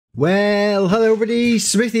Well, hello everybody,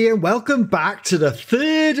 Smith here, and welcome back to the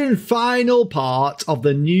third and final part of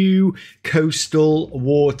the new Coastal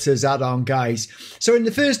Waters Addon, guys. So in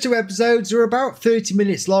the first two episodes, they were about 30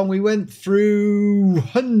 minutes long. We went through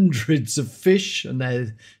hundreds of fish and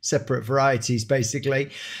their separate varieties, basically.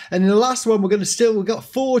 And in the last one, we've got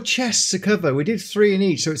 4 chests to cover. We did 3 in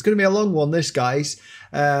each, so it's going to be a long one, this, guys.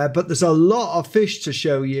 But there's a lot of fish to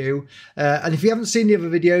show you. And if you haven't seen the other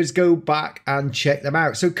videos, go back and check them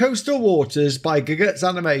out. So Coastal Waters by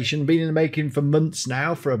GugutsAnimations, been in the making for months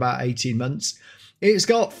now, for about 18 months. It's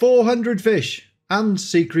got 400 fish and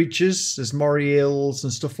sea creatures. There's moray eels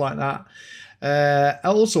and stuff like that.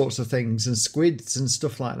 All sorts of things, and squids and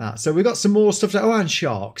stuff like that. So we've got some more stuff. Oh, and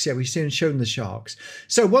sharks. Yeah, we've shown the sharks.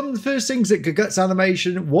 So one of the first things that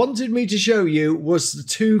GugutsAnimations wanted me to show you was the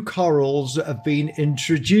 2 corals that have been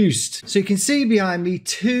introduced. So you can see behind me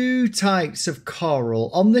 2 types of coral.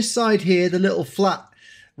 On this side here, the little flat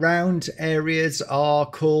round areas are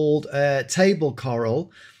called table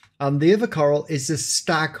coral. And the other coral is the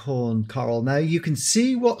staghorn coral. Now you can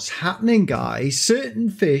see what's happening, guys. Certain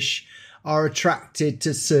fish are attracted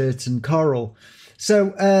to certain coral.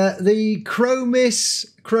 So the Chromis,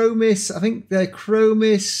 I think they're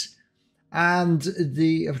Chromis and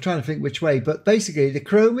I'm trying to think which way, but basically the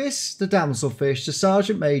Chromis, the damselfish, the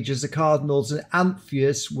sergeant majors, the cardinals and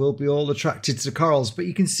Amphius will be all attracted to the corals. But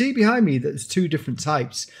you can see behind me that there's 2 different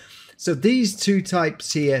types. So these 2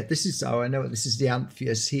 types here, this is, oh, I know this is the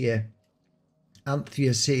Amphius here.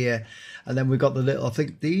 And then we've got the little, I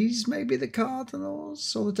think these may be the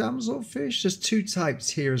cardinals or the damselfish. There's 2 types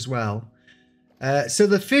here as well. So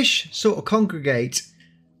the fish sort of congregate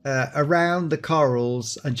around the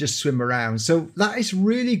corals and just swim around. So that is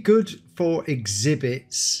really good for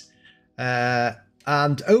exhibits.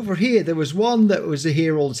 And over here, there was one that was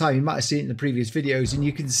here all the time. You might have seen it in the previous videos, and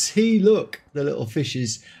you can see, look, the little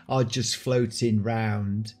fishes are just floating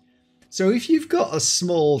round. So if you've got a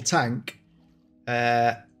small tank,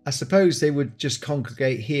 I suppose they would just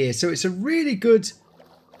congregate here. So it's a really good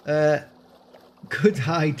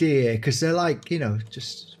idea, because they're like, you know,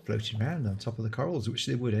 just floating around on top of the corals, which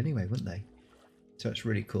they would anyway, wouldn't they? So it's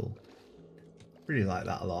really cool. Really like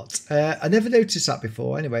that a lot. I never noticed that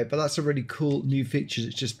before anyway, but that's a really cool new feature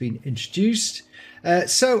that's just been introduced.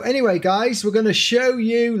 So anyway, guys, we're going to show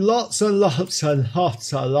you lots and lots and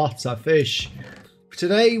lots of fish.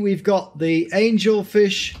 Today we've got the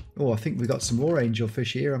angelfish. Oh, I think we've got some more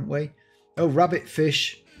angelfish here, haven't we? Oh, rabbit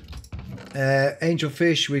fish.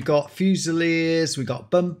 Angelfish. We've got fusiliers. We've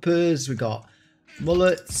got bumpers. We've got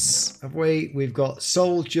mullets. Have we? We've got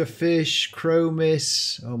soldier fish,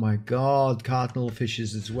 chromis. Oh my God, cardinal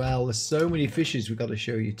fishes as well. There's so many fishes we've got to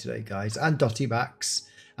show you today, guys. And dottybacks.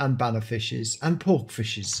 And banner fishes. And pork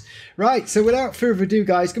fishes. Right, so without further ado,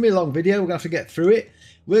 guys, it's going to be a long video. We're going to have to get through it.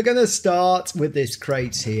 We're going to start with this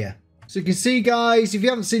crate here. So you can see, guys, if you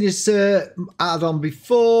haven't seen this add-on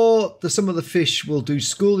before, some of the fish will do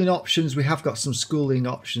schooling options. We have got some schooling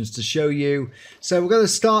options to show you. So we're going to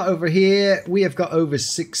start over here. We have got over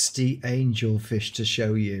 60 angelfish to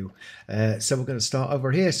show you. So we're going to start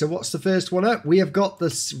over here. So what's the first one up? We have got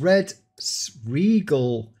this red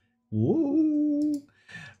regal. Woo!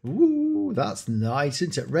 Ooh, that's nice,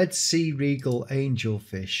 isn't it? Red Sea Regal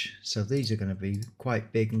angelfish. So these are going to be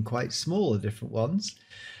quite big and quite small, the different ones.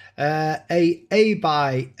 A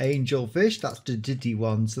Abai angelfish. That's the Diddy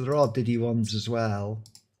ones. So there are Diddy ones as well.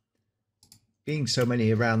 Being so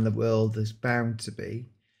many around the world, there's bound to be.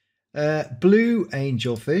 Blue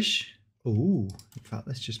angelfish. Ooh, in fact,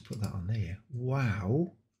 let's just put that on there.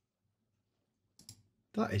 Wow.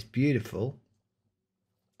 That is beautiful.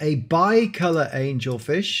 A bicolour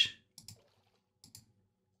angelfish.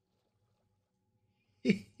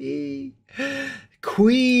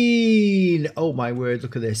 Queen. Oh my word,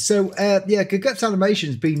 look at this. So yeah,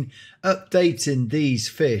 GugutsAnimations been updating these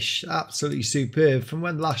fish. Absolutely superb. From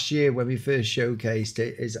last year when we first showcased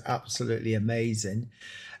it, is absolutely amazing.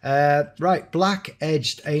 Right, black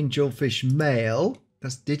edged angelfish male.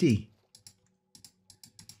 That's Diddy.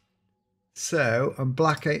 So, and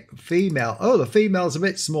black female. Oh, the female's a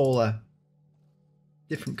bit smaller.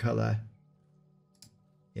 Different colour.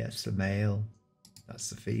 Yes, the male. That's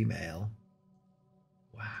the female.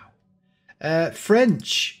 Wow.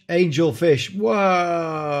 French angelfish.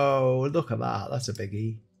 Whoa, look at that. That's a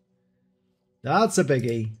biggie. That's a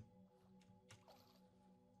biggie.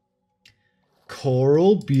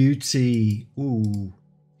 Coral beauty. Ooh.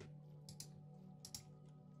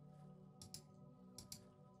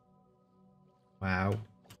 Wow.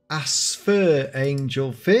 Asper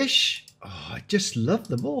angelfish. Oh, I just love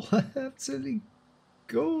them all. Absolutely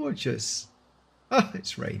gorgeous. Oh,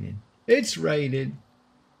 it's raining. It's raining.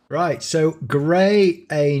 Right, so grey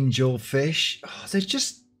angelfish. Oh,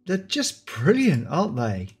 they're just brilliant, aren't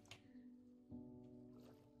they?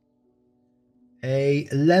 A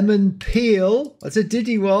lemon peel. That's a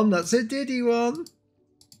diddy one. That's a diddy one.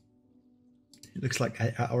 It looks like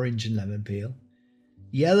a orange and lemon peel.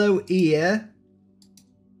 Yellow ear.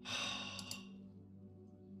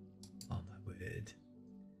 Oh my word.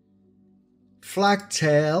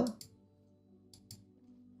 Flagtail.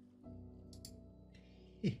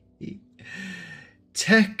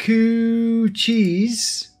 Teku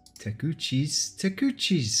cheese. Teku cheese. Teku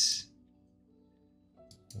cheese.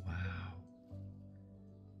 Wow.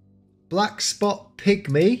 Black spot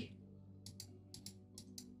pygmy.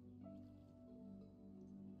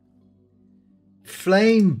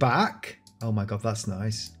 Flame back. Oh my god, that's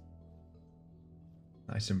nice.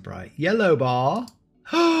 Nice and bright. Yellow bar.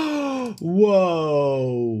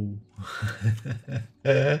 Whoa.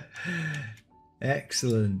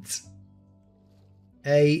 Excellent.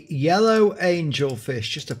 A yellow angelfish.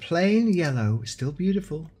 Just a plain yellow. Still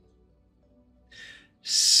beautiful.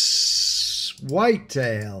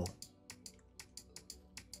 Whitetail.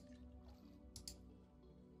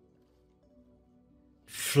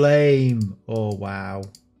 Flame. Oh, wow.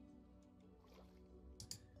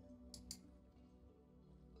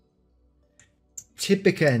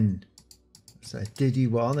 Typican. That's a diddy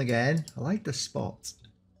one again. I like the spot.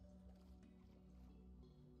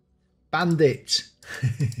 Bandit.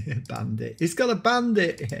 Bandit. It's got a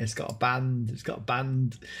bandit. Yeah, it's got a band. It's got a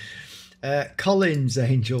band. Collins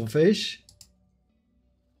angelfish.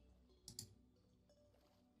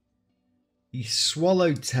 The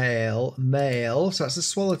swallowtail male. So that's a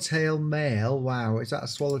swallowtail male. Wow. Is that a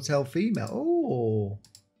swallowtail female? Oh.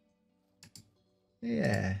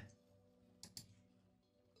 Yeah.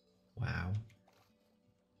 Wow.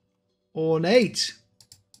 Ornate.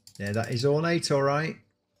 Yeah, that is ornate, all right.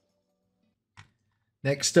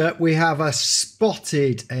 Next up, we have a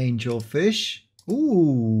spotted angelfish.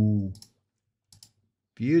 Ooh.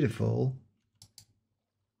 Beautiful.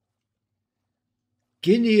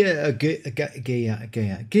 Guinean.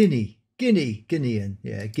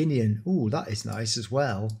 Yeah, Guinean. Ooh, that is nice as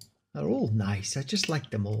well. They're all nice. I just like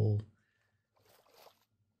them all.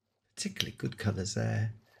 Particularly good colours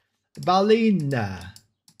there. Balina.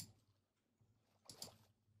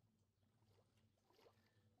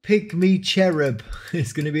 Pygmy cherub.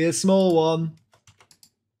 It's going to be a small one.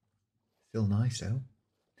 Still nice though.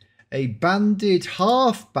 A banded,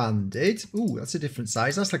 half banded. Ooh, that's a different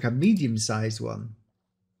size. That's like a medium sized one.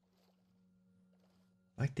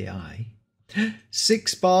 Like the eye.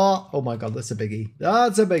 6 bar. Oh my god, that's a biggie.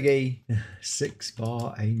 That's a biggie. 6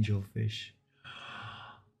 bar angelfish.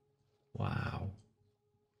 Wow.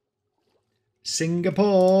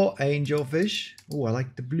 Singapore angelfish. Oh, I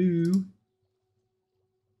like the blue.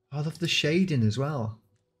 I love the shading as well.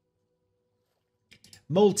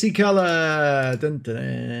 Multicolour. Dun, dun,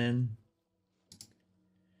 dun.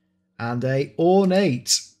 And a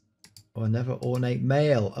ornate. Or another ornate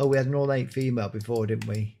male. Oh, we had an ornate female before, didn't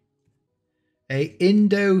we? A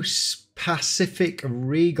Indo-Pacific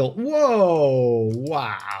regal. Whoa!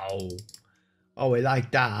 Wow. Oh, we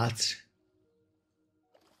like that.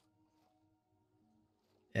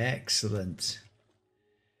 Excellent.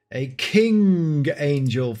 A king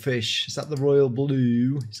angelfish. Is that the royal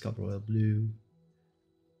blue? It's got royal blue.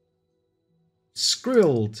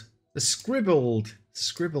 Scribbled. The scribbled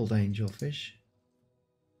angelfish.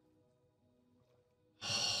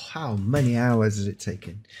 Oh, how many hours has it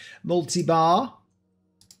taken? Multi-bar.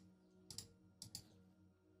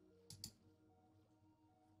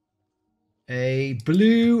 A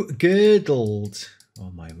blue girdled.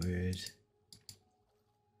 Oh my word.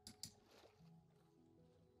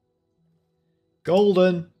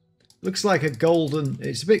 Golden. Looks like a golden.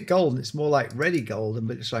 It's a bit golden. It's more like reddy golden,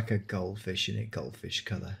 but it's like a goldfish in it. Goldfish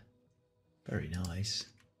colour. Very nice.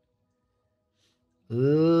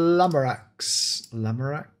 Lamarax.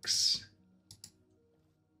 Lamarax.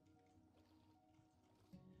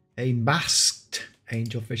 A masked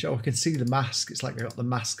angelfish. Oh, I can see the mask. It's like I got the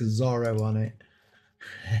mask of Zorro on it.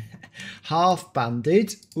 Half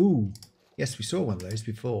banded. Ooh. Yes, we saw one of those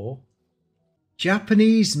before.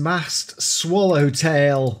 Japanese masked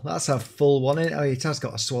swallowtail. That's a full one. Oh, it has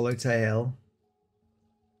got a swallowtail.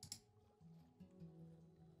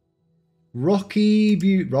 Rock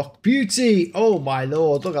beauty. Oh my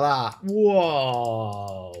lord, look at that.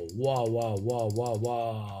 Whoa. Whoa, whoa, whoa, whoa,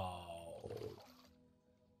 whoa.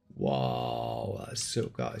 Whoa,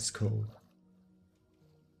 that's cool.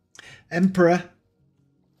 Emperor.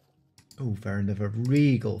 Oh, another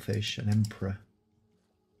regal fish, an emperor.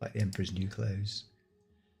 Like the Emperor's New Clothes.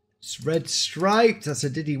 It's red striped. That's a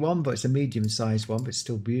Diddy one, but it's a medium-sized one, but it's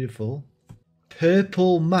still beautiful.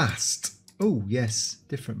 Purple mast. Oh, yes.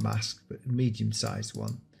 Different mask, but medium-sized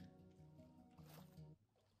one.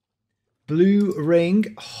 Blue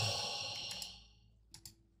ring. Oh.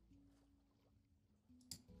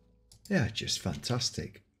 Yeah, just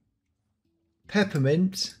fantastic.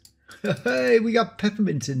 Peppermint. Hey, we got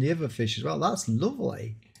peppermint in the other fish as well. That's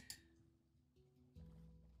lovely.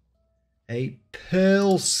 A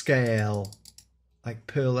pearl scale. Like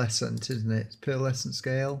pearlescent, isn't it? Pearlescent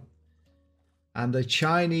scale. And a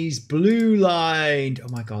Chinese blue lined. Oh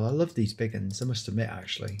my god, I love these big ones, I must admit,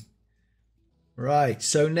 actually. Right,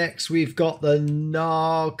 so next we've got the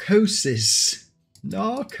Narcosis.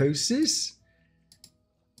 Narcosis?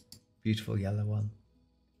 Beautiful yellow one.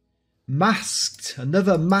 Masked.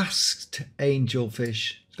 Another masked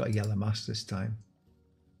angelfish. It's got a yellow mask this time.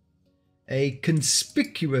 A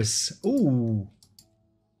conspicuous. Ooh.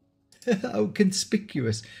 Oh,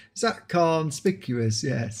 conspicuous. Is that conspicuous?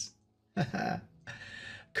 Yes.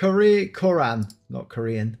 Koran. Not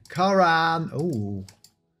Korean. Koran. Ooh.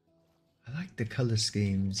 I like the colour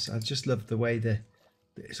schemes. I just love the way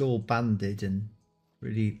it's all banded and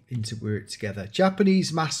really integrate together.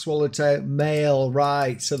 Japanese masked swallowtail male.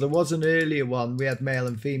 Right. So there was an earlier one. We had male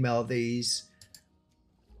and female of these.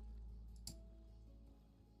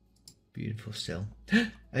 Beautiful still.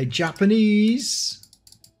 A Japanese.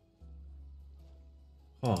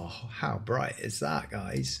 Oh, how bright is that,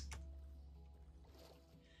 guys?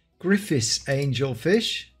 Griffiths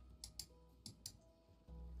angelfish.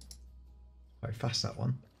 Quite fast, that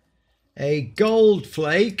one. A gold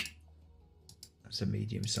flake. That's a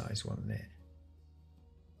medium-sized one, isn't it?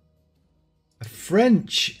 A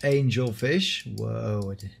French angelfish.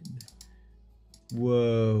 Whoa.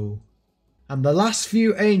 Whoa. And the last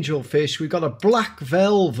few angelfish, we got a black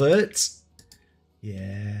velvet.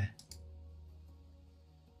 Yeah.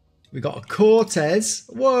 We got a Cortez.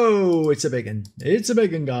 Whoa, it's a big one. It's a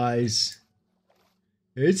big one, guys.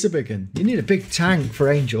 It's a big one. You need a big tank for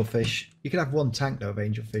angelfish. You could have one tank though of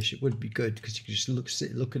angelfish. It would be good because you could just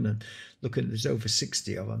sit looking at. There's over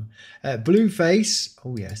 60 of them. Blue face.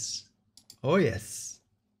 Oh yes. Oh yes.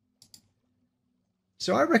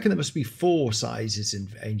 So I reckon there must be 4 sizes in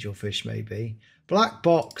angelfish, maybe. Black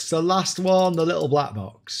box, the last one, the little black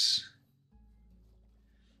box.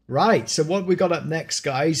 Right, so what we got up next,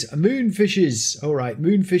 guys? Moonfishes. All right,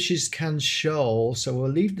 moonfishes can shoal, so we'll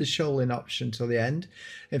leave the shoaling option till the end.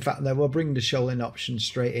 In fact, then we'll bring the shoaling option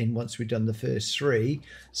straight in once we've done the first 3.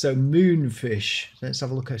 So moonfish. Let's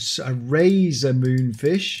have a look at a razor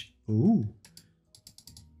moonfish. Ooh.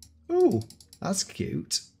 Ooh, that's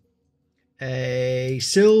cute. A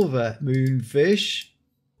silver moonfish.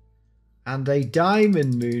 And a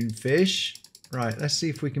diamond moonfish. Right, let's see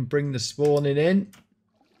if we can bring the spawning in.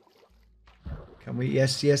 Can we?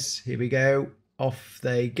 Yes, yes. Here we go. Off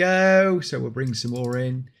they go. So we'll bring some more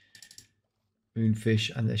in. Moonfish,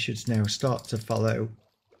 and they should now start to follow.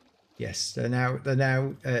 Yes, they're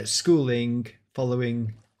now schooling,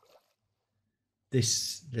 following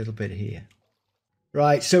this little bit here.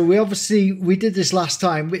 Right, so we did this last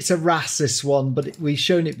time. It's a wrasse, this one, but we've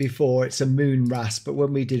shown it before. It's a moon wrasse, but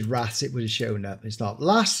when we did wrasse, it would have shown up. It's not.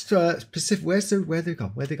 Last Pacific. Where they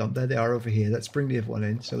gone? Where they gone? There they are over here. Let's bring the other one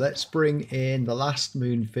in. So let's bring in the last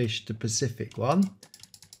moonfish, the Pacific one.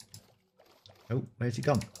 Oh, where's he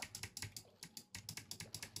gone?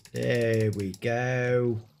 There we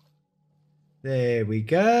go. There we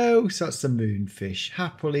go. So that's the moonfish,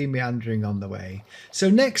 happily meandering on the way. So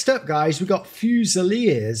next up, guys, we've got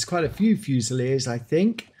Fusiliers. Quite a few Fusiliers, I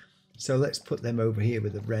think. So let's put them over here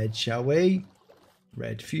with the red, shall we?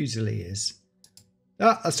 Red Fusiliers.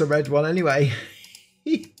 Ah, that's a red one anyway.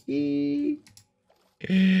 A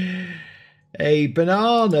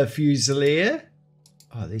banana Fusilier.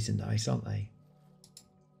 Oh, these are nice, aren't they?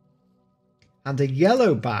 And a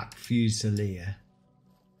yellowback Fusilier.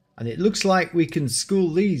 And it looks like we can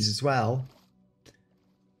school these as well.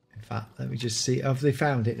 In fact, let me just see. Have they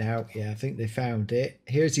found it now? Yeah, I think they found it.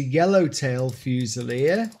 Here's a yellowtail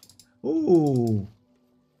Fusilier. Ooh.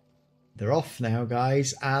 They're off now,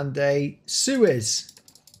 guys. And a Suez.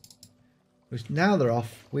 Which now they're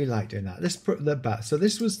off. We like doing that. Let's put them back. So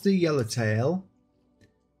this was the yellowtail.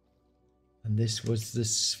 And this was the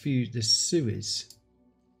Suez.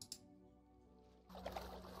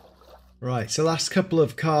 Right, so last couple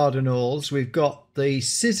of cardinals. We've got the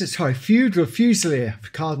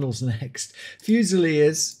Fusilier. Cardinals next.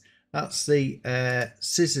 Fusiliers. That's the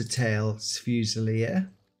scissor-tail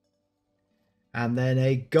Fusilier. And then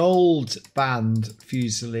a gold band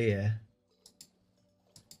Fusilier.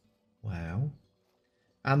 Wow.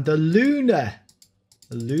 And the lunar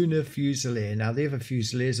A lunar Fusilier. Now, the other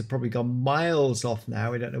Fusiliers have probably gone miles off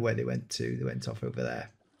now. We don't know where they went to. They went off over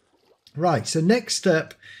there. Right, so next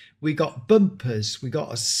up, we got bumpers. We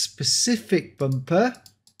got a specific bumper.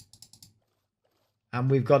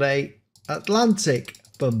 And we've got a Atlantic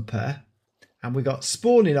bumper. And we got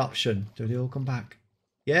spawning option. Do they all come back?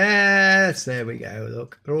 Yes, there we go.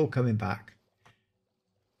 Look, they're all coming back.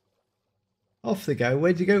 Off they go.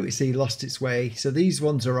 Where'd you go? You see, lost its way. So these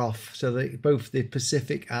ones are off. So both the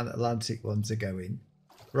Pacific and Atlantic ones are going.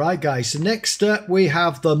 Right, guys. So next up, we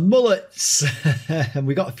have the mullets. And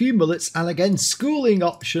we got a few mullets. And again, schooling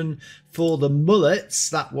option for the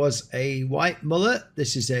mullets. That was a white mullet.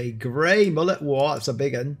 This is a grey mullet. Whoa, that's a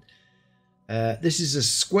big one. This is a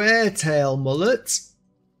square tail mullet.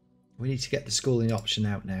 We need to get the schooling option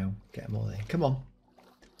out now. Get them all there. Come on.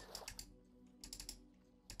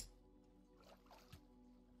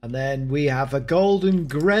 And then we have a golden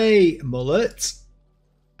grey mullet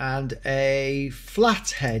and a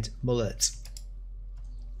flathead mullet.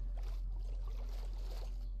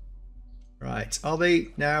 Right, are they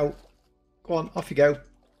now? Go on, off you go.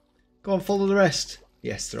 Go on, follow the rest.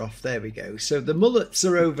 Yes, they're off. There we go. So the mullets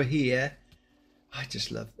are over here. I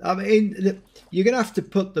just love. I mean, you're gonna have to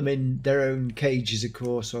put them in their own cages, of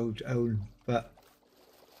course, but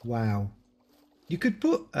wow, you could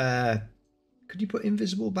put. Could you put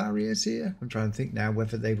invisible barriers here? I'm trying to think now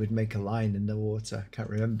whether they would make a line in the water. Can't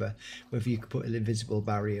remember whether you could put an invisible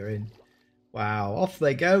barrier in. Wow, off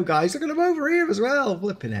they go, guys. Look at them over here as well.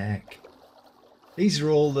 Flipping heck. These are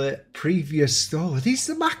all the previous... Oh, are these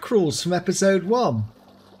the mackerels from episode 1?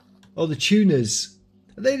 Or the tunas?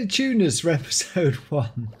 Are they the tunas from episode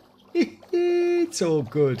 1? It's all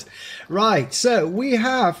good. Right, so we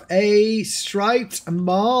have a striped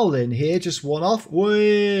marlin here. Just one off.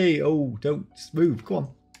 Way! Oh, don't move. Go on.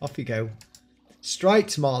 Off you go.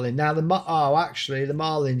 Striped marlin. Now, actually, the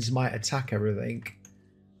marlins might attack everything.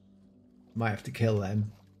 Might have to kill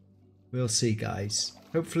them. We'll see, guys.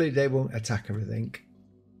 Hopefully, they won't attack everything.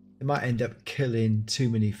 They might end up killing too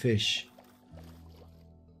many fish.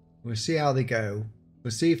 We'll see how they go.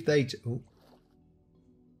 We'll see if they... Oh.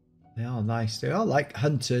 They are nice. They are like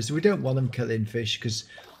hunters. We don't want them killing fish because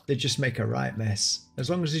they just make a right mess. As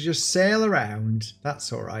long as they just sail around,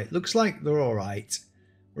 that's all right. Looks like they're all right.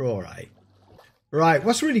 We're all right. Right,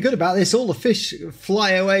 what's really good about this, all the fish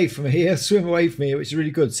fly away from here, swim away from here, which is really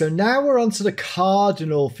good. So now we're on to the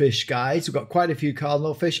cardinal fish, guys. We've got quite a few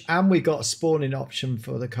cardinal fish, and we've got a spawning option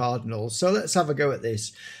for the cardinals. So let's have a go at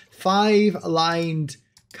this. 5-lined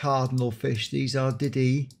cardinal fish. These are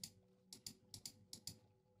Diddy.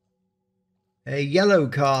 A yellow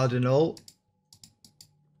cardinal.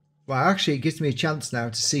 Well, actually, it gives me a chance now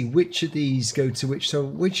to see which of these go to which. So,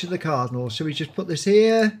 which of the cardinals? Shall we just put this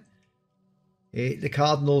here? The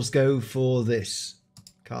cardinals go for this.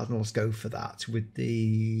 Cardinals go for that with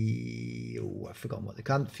the... Oh, I've forgotten what the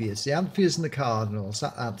anthers. The anthers and the cardinals.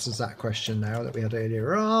 That answers that question now that we had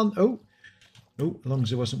earlier on. Oh, as long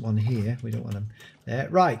as there wasn't one here. We don't want them there.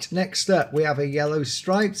 Right, next up, we have a yellow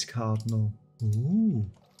striped cardinal. Ooh.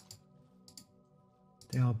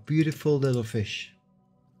 They are beautiful little fish.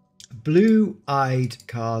 Blue-eyed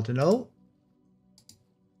cardinal.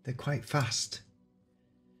 They're quite fast.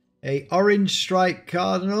 A orange striped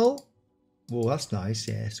cardinal. Oh, that's nice.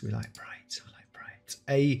 Yes, we like bright. I like bright.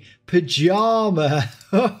 A pajama.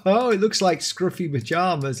 Oh, it looks like scruffy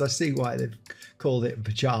pajamas. I see why they've called it a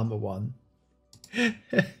pajama one.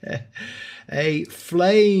 A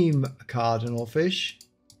flame cardinal fish.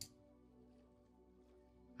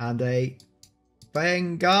 And a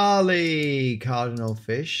Bengali cardinal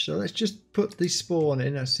fish. So let's just put the spawn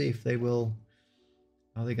in and see if they will.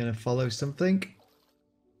 Are they going to follow something?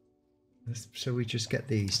 So we just get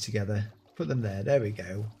these together. Put them there. There we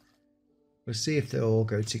go. We'll see if they all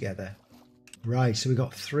go together. Right, so we've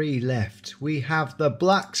got 3 left. We have the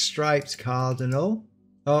black striped cardinal.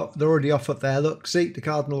 Oh, they're already off up there. Look, see, the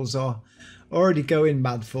cardinals are already going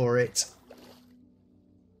mad for it.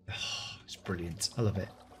 Oh, it's brilliant. I love it.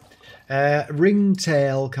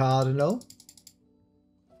 Ringtail cardinal.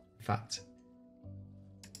 In fact.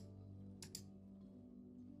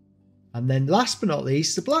 And then last but not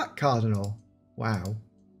least, the black cardinal. Wow.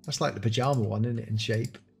 That's like the pajama one, isn't it, in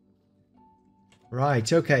shape?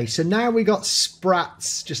 Right, okay. So now we got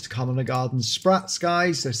sprats. Just common a garden sprats,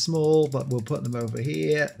 guys. They're small, but we'll put them over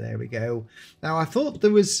here. There we go. Now, I thought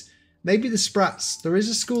there was maybe the sprats. There is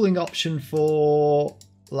a schooling option for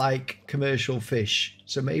like commercial fish.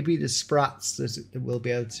 So maybe the sprats will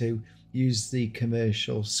be able to use the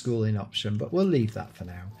commercial schooling option, but we'll leave that for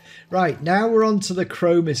now. Right, now we're on to the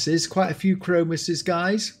chromises. Quite a few chromises,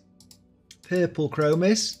 guys. Purple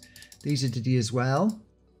chromis. These are diddy as well.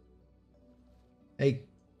 A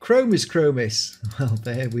Chromis. Well,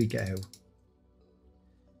 there we go.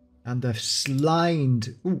 And a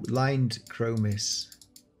lined Chromis.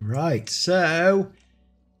 Right, so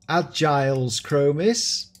Agile's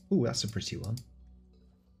Chromis. Oh, that's a pretty one.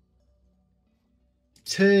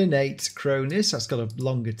 Ternate Chromis. That's got a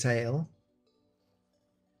longer tail.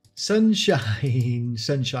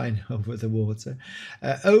 Sunshine over the water.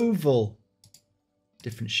 Oval.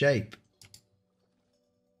 Different shape.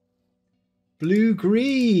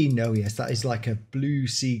 Blue-green. Oh, yes, that is like a blue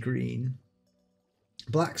sea green.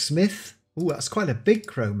 Blacksmith. Oh, that's quite a big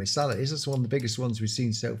Chromis, that is. That's one of the biggest ones we've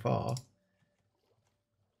seen so far.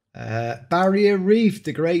 Barrier Reef,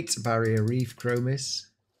 the Great Barrier Reef Chromis.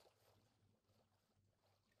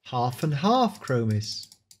 Half and half Chromis.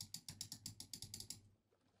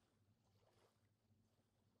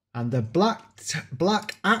 And the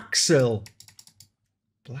black axle.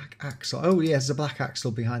 Black axle. Oh, yes, the black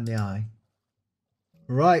axle behind the eye.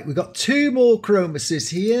 Right, we've got two more Chromises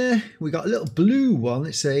here. We got a little blue one.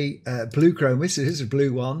 It's a blue Chromis. It is a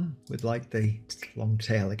blue one with like the long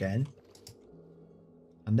tail again.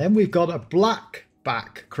 And then we've got a black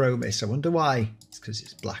back Chromis. I wonder why. It's because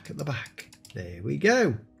it's black at the back. There we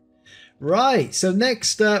go. Right, so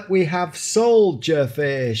next up we have Soldier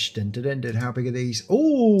Fish. Dun, dun, dun, dun. How big are these?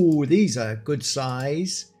 Oh, these are good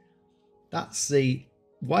size. That's the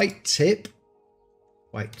white tip.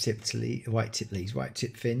 White tip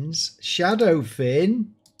fins. Shadow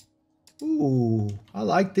fin. Ooh, I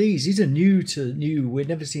like these. These are new. We've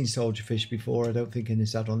never seen soldier fish before, I don't think, in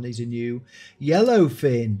this add-on. These are new. Yellow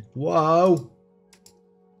fin. Whoa.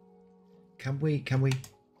 Can we?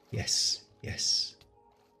 Yes. Yes,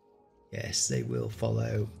 they will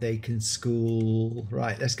follow. They can school.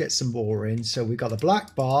 Right, let's get some more in. So we've got a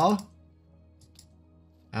black bar.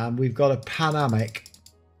 And we've got a Panamic.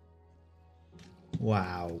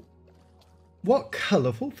 Wow. What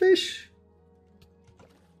colourful fish.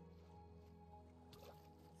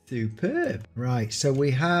 Superb. Right, so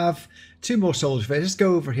we have two more soldier fish. Let's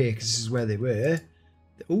go over here because this is where they were.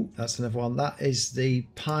 Oh, that's another one. That is the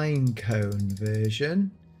pine cone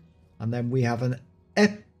version. And then we have an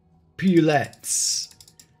Epulets.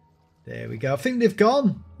 There we go. I think they've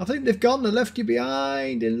gone. They left you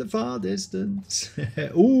behind in the far distance.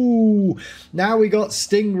 Ooh, now we got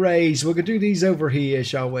stingrays. We're going to do these over here,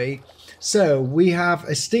 shall we? So we have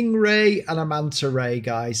a stingray and a manta ray,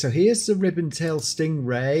 guys. So here's the ribbon-tail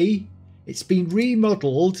stingray. It's been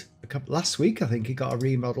remodeled. Last week, I think it got a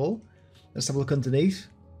remodel. Let's have a look underneath.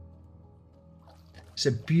 It's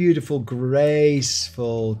a beautiful,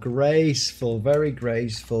 graceful, very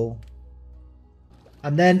graceful.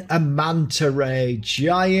 And then a manta ray,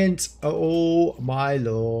 giant. Oh my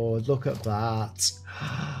lord, look at that.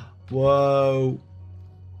 Whoa.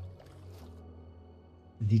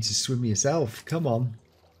 You need to swim yourself, come on.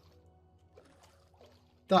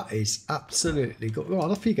 That is absolutely good. Go on,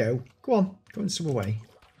 off you go. Go on, go and swim away.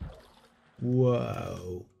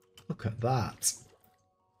 Whoa, look at that.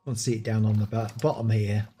 I want to see it down on the bottom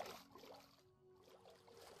here.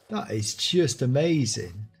 That is just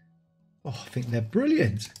amazing. Oh, I think they're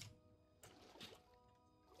brilliant.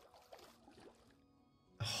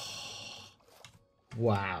 Oh,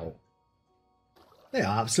 wow. They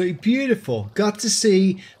are absolutely beautiful. Got to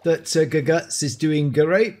see that Guguts is doing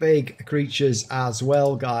great big creatures as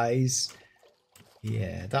well, guys.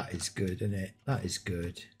 Yeah, that is good, isn't it? That is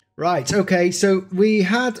good. Right, okay, so we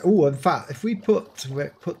had... Oh, in fact, if we put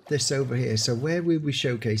this over here, so where were we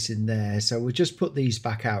showcasing there? So we'll just put these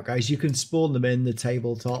back out, guys. You can spawn them in the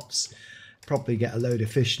tabletops. Probably get a load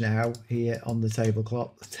of fish now here on the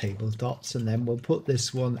tabletops, and then we'll put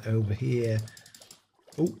this one over here.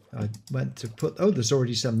 Oh, I went to put... Oh, there's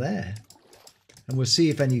already some there. And we'll see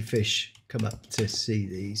if any fish come up to see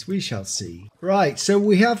these. We shall see. Right, so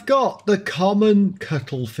we have got the common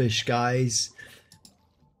cuttlefish, guys.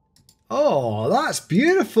 Oh, that's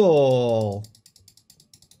beautiful.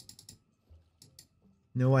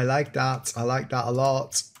 No, I like that. I like that a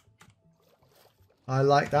lot. I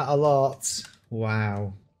like that a lot.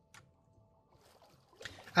 Wow.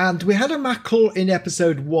 And we had a mackerel in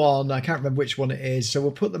episode 1. I can't remember which one it is. So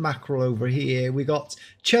we'll put the mackerel over here. We got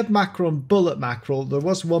chub mackerel and bullet mackerel. There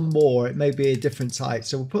was one more. It may be a different type.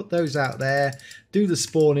 So we'll put those out there. Do the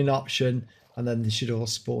spawning option. And then they should all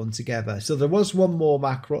spawn together. So there was one more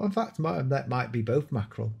mackerel. In fact, that might be both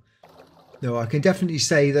mackerel. No, I can definitely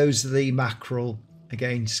say those are the mackerel.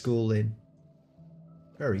 Again, schooling.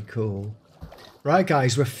 Very cool. Right,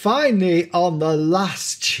 guys, we're finally on the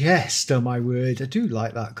last chest. Oh, my word. I do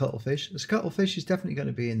like that cuttlefish. This cuttlefish is definitely going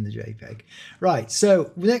to be in the JPEG. Right,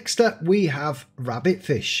 so next up we have rabbit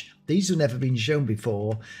fish. These have never been shown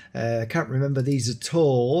before. I can't remember these at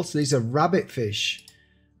all. So these are rabbit fish.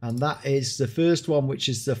 And that is the first one, which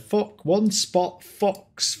is the one spot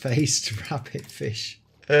fox-faced rabbit fish.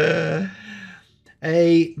 A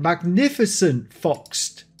magnificent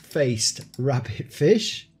fox-faced rabbit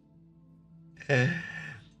fish.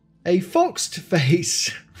 A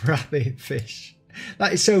fox-faced rabbit fish.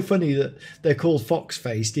 That is so funny that they're called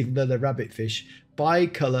fox-faced, even though they're rabbit fish.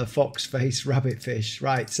 Bicolour fox-faced rabbit fish.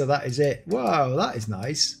 Right, so that is it. Whoa, that is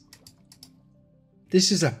nice.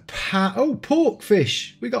 This is a pork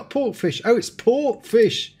fish. We got pork fish. Oh, it's pork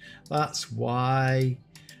fish. That's why.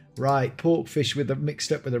 Right, pork fish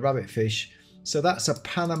mixed up with a rabbit fish. So that's a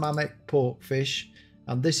Panamanic pork fish.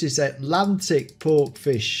 And this is Atlantic pork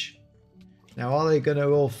fish. Now, are they going to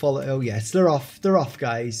all follow? Oh, yes, they're off. They're off,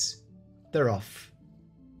 guys. They're off.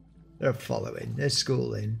 They're following. They're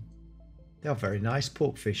schooling. They're very nice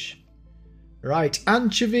pork fish. Right,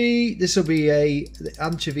 anchovy. This will be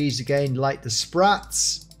anchovies again, like the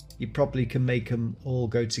sprats. You probably can make them all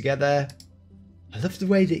go together. I love the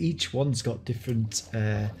way that each one's got different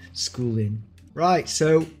schooling. Right,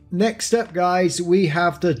 so next up, guys, we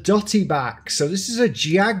have the dotty back. So this is a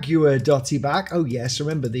jaguar dotty back. Oh yes,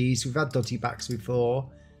 remember these? We've had dotty backs before.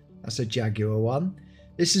 That's a jaguar one.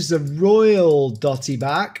 This is the royal dotty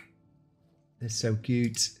back. They're so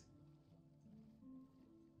cute.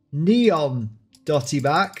 Neon dotty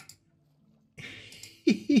back.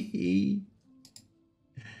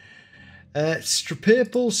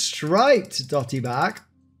 Purple striped dotty back.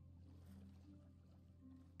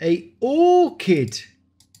 A orchid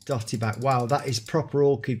dotty back. Wow, that is proper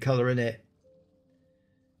orchid colour in it.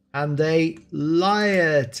 And a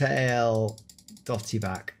lyre tail dotty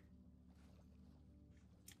back.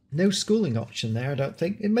 No schooling option there, I don't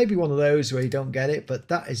think. It may be one of those where you don't get it, but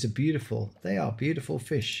that is a beautiful. They are beautiful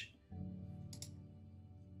fish.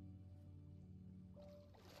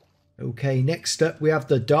 Okay, next up we have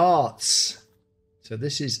the darts. So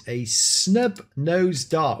this is a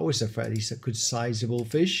snub-nosed dart. Oh, it's a fairly good sizable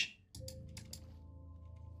fish.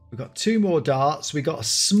 We've got two more darts. We've got a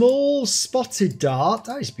small spotted dart.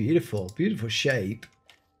 That is beautiful. Beautiful shape.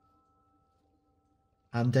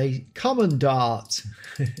 And a common dart.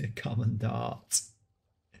 Common dart.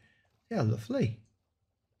 Yeah, lovely.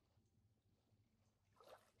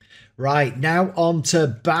 Right, now on to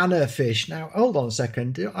banner fish. Now, hold on a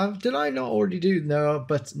second. Did I not already do? No,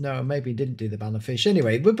 but no, maybe didn't do the banner fish.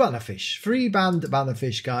 Anyway, we're banner fish. Free band banner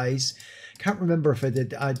fish, guys. Can't remember if I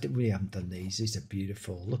did. We haven't done these. These are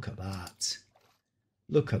beautiful. Look at that.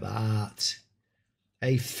 Look at that.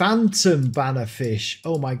 A phantom banner fish.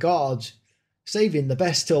 Oh my God. Saving the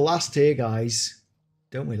best till last here, guys.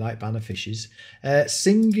 Don't we like banner fishes?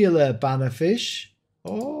 Singular banner fish.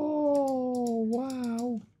 Oh,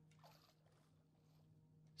 wow.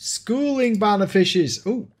 Schooling banner fishes.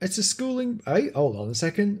 Oh, it's a schooling. Hey, hold on a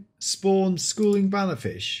second. Spawn schooling banner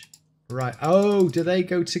fish. Right. Oh, do they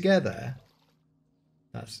go together?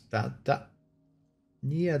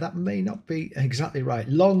 Yeah, that may not be exactly right.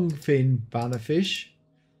 Longfin banner fish.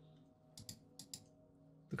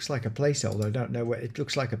 Looks like a placeholder. I don't know what it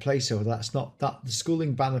looks like. A placeholder. That's not that. The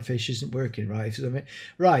schooling bannerfish isn't working right.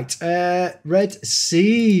 Right. Red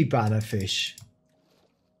sea bannerfish.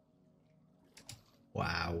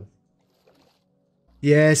 Wow.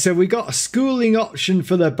 Yeah, so we got a schooling option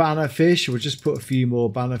for the bannerfish. We'll just put a few more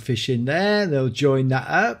bannerfish in there. They'll join that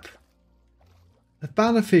up. The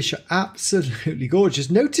bannerfish are absolutely gorgeous.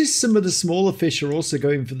 Notice some of the smaller fish are also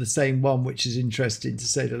going for the same one, which is interesting to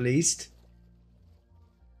say the least.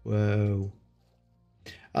 Whoa.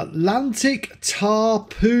 Atlantic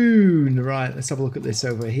tarpoon. Right, let's have a look at this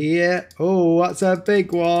over here. Oh, that's a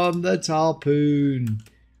big one. The tarpoon.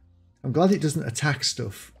 I'm glad it doesn't attack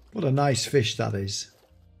stuff. What a nice fish that is.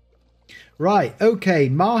 Right, okay.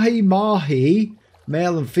 Mahi.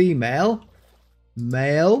 Male and female.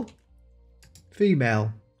 Male.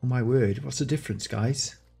 Female. Oh my word. What's the difference,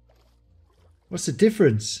 guys? What's the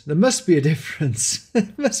difference? There must be a difference. There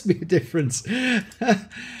must be a difference.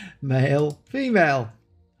 Male, female.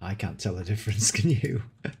 I can't tell the difference, can you?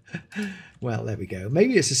 Well, there we go.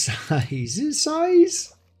 Maybe it's a size. Is it a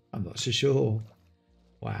size? I'm not so sure.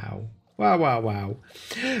 Wow. Wow.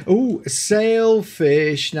 Oh,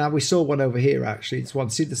 sailfish. Now, we saw one over here, actually. It's one.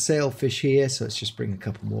 See the sailfish here? So let's just bring a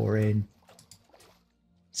couple more in.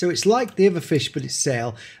 So it's like the other fish, but it's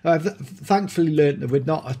sail. I've thankfully learned that we're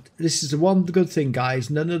not... This is the one good thing, guys.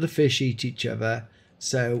 None of the fish eat each other.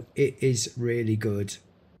 So it is really good.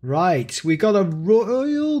 Right. We got a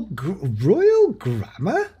royal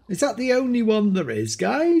grammar? Is that the only one there is,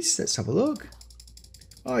 guys? Let's have a look.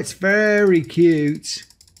 Oh, it's very cute.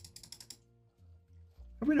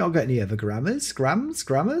 we not got any other grammars?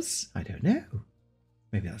 I don't know.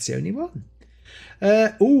 Maybe that's the only one.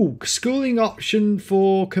 Schooling option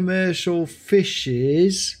for commercial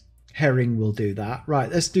fishes. Herring will do that. Right,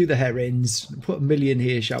 let's do the herrings. Put 1 million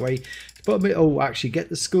here, shall we? Actually, get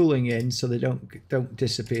the schooling in so they don't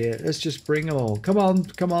disappear. Let's just bring them all. Come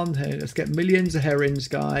on. Let's get millions of herrings,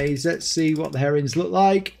 guys. Let's see what the herrings look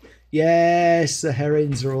like. Yes, the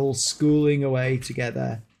herrings are all schooling away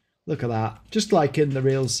together. Look at that. Just like in the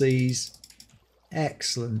real seas.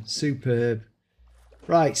 Excellent. Superb.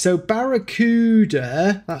 Right, so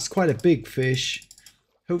barracuda. That's quite a big fish.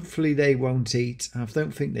 Hopefully they won't eat. I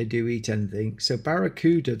don't think they do eat anything. So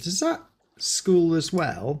barracuda, does that school as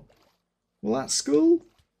well? Will that school?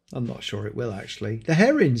 I'm not sure it will actually. The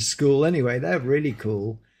herrings school anyway. They're really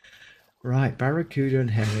cool. Right, barracuda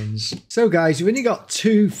and herrings. So guys, we've only got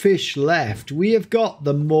 2 fish left. We have got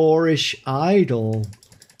the Moorish idol.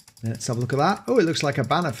 Let's have a look at that. Oh, it looks like a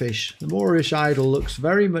bannerfish. The Moorish idol looks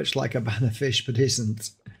very much like a bannerfish, but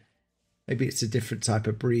isn't. Maybe it's a different type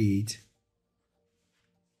of breed.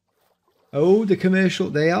 Oh, the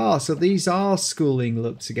commercial, they are. So these are schooling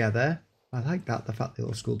look together. I like that, the fact they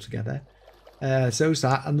all school together. So's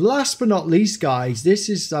that. And last but not least, guys, this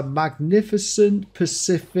is a magnificent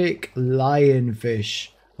Pacific lionfish.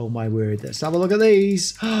 Oh my word. Let's have a look at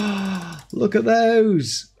these. Look at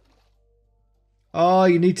those. Oh,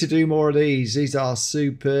 you need to do more of these. These are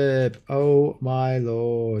superb. Oh my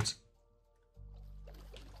lord.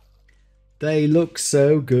 They look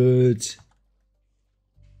so good.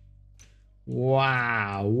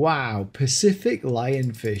 Wow. Pacific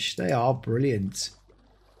lionfish. They are brilliant.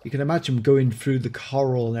 You can imagine going through the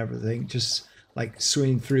coral and everything, just like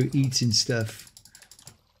swimming through, eating stuff.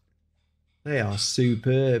 They are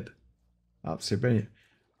superb. Absolutely brilliant.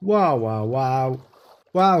 Wow.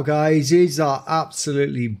 Wow, guys, these are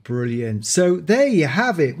absolutely brilliant. So there you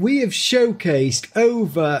have it. We have showcased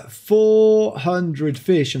over 400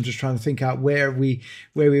 fish. I'm just trying to think out where we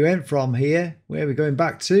went from here. Where are we going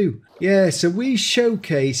back to? Yeah, so we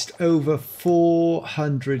showcased over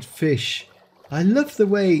 400 fish. I love the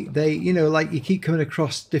way they, you know, like you keep coming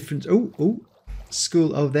across different...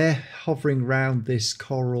 school. Oh, they're hovering around this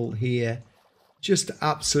coral here. Just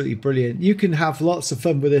absolutely brilliant. You can have lots of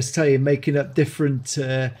fun with this, tell you, making up different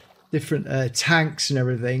tanks and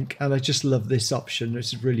everything. And I just love this option.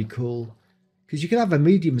 This is really cool. Because you can have a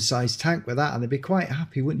medium-sized tank with that and they'd be quite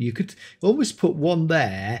happy, wouldn't you? You could almost put one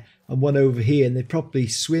there and one over here and they'd probably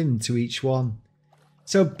swim to each one.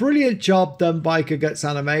 So brilliant job done by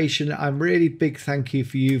GugutsAnimation. I'm really big thank you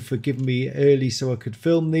for you for giving me early so I could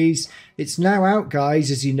film these. It's now out,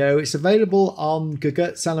 guys, as you know. It's available on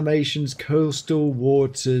GugutsAnimations Coastal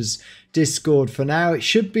Waters Discord for now. It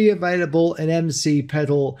should be available in MC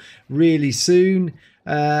Pedal really soon.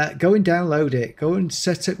 Go and download it. Go and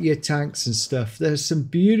set up your tanks and stuff. There's some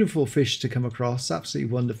beautiful fish to come across.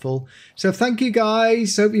 Absolutely wonderful. So thank you,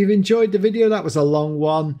 guys. Hope you've enjoyed the video. That was a long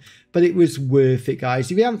one, but it was worth it, guys.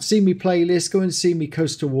 If you haven't seen me playlist, go and see me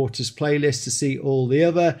Coastal Waters playlist to see all the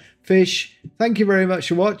other fish. Thank you very much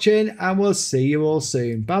for watching, and we'll see you all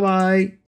soon. Bye-bye.